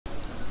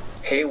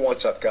Hey,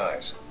 what's up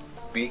guys?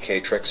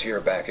 BK Tricks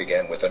here, back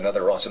again with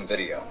another awesome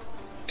video.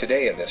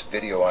 Today in this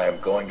video I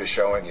am going to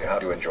showing you how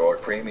to enjoy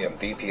premium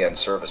VPN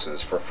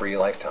services for free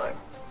lifetime.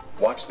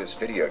 Watch this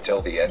video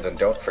till the end and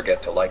don't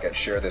forget to like and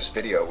share this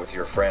video with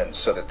your friends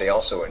so that they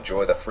also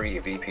enjoy the free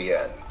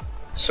VPN.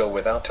 So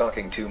without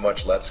talking too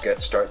much, let's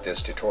get start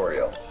this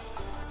tutorial.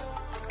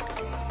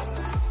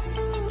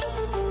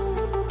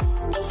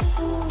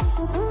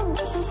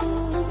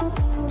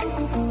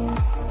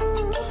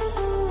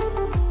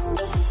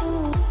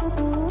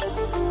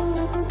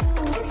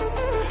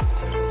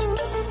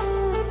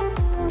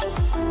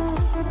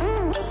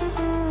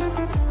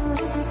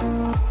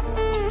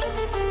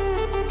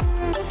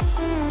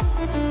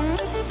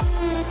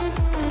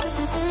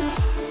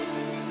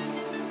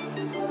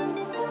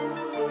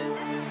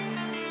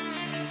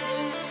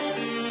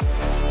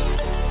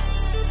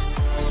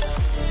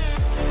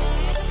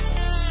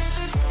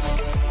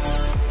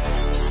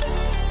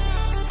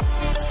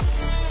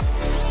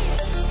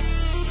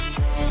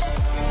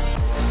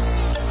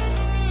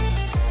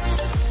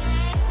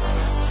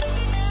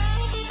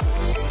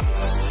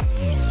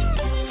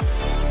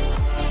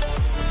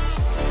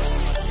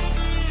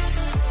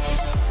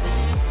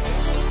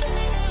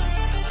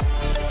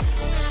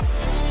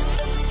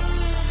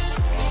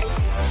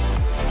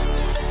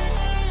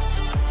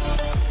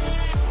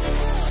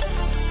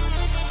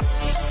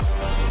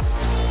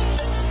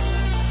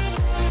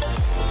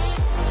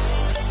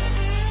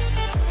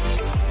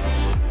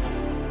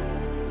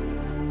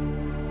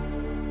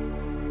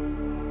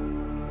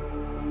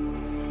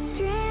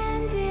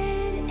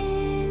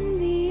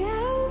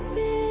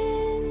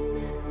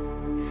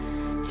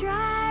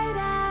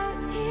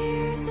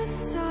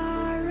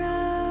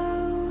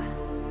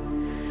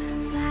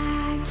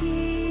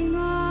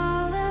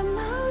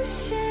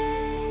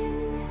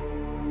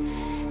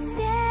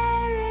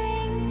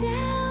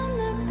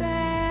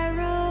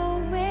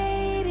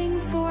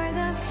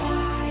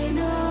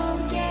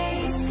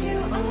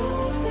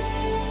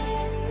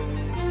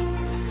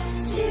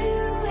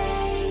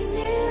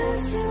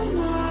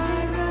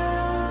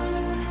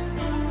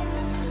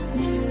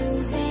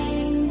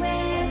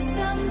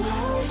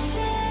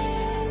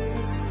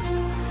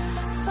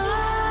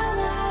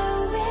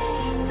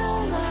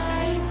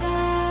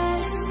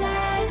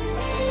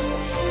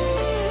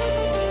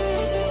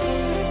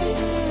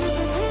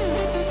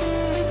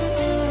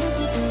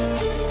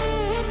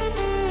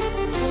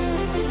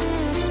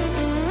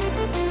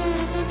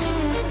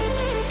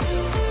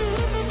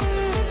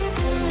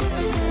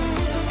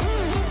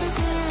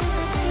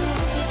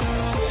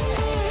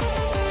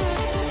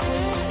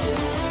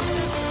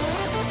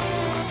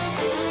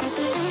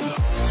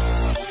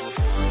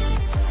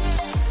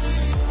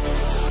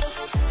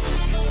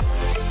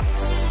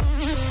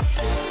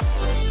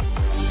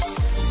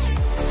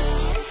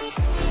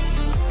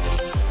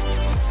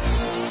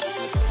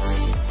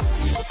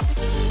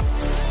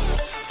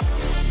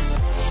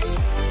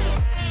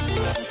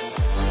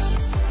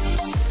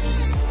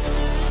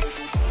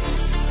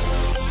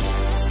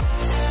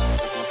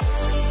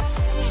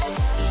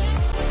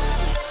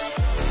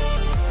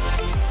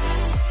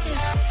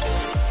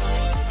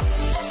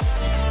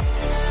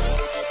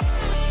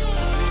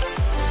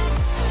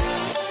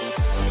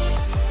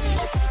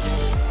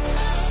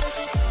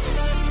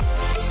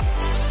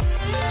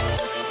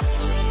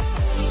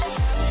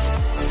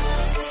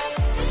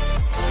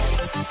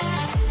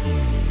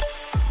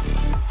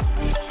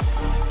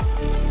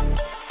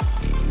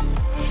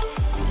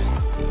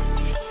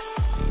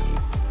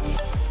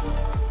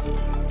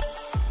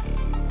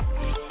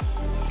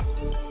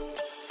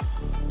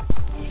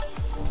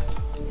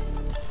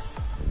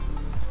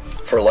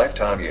 For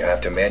lifetime you have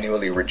to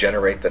manually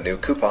regenerate the new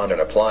coupon and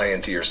apply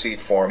into your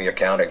Seed4Me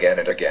account again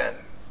and again.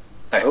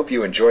 I hope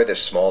you enjoy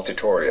this small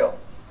tutorial.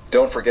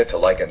 Don't forget to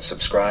like and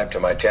subscribe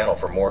to my channel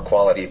for more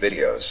quality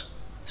videos.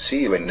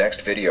 See you in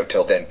next video,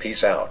 till then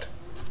peace out.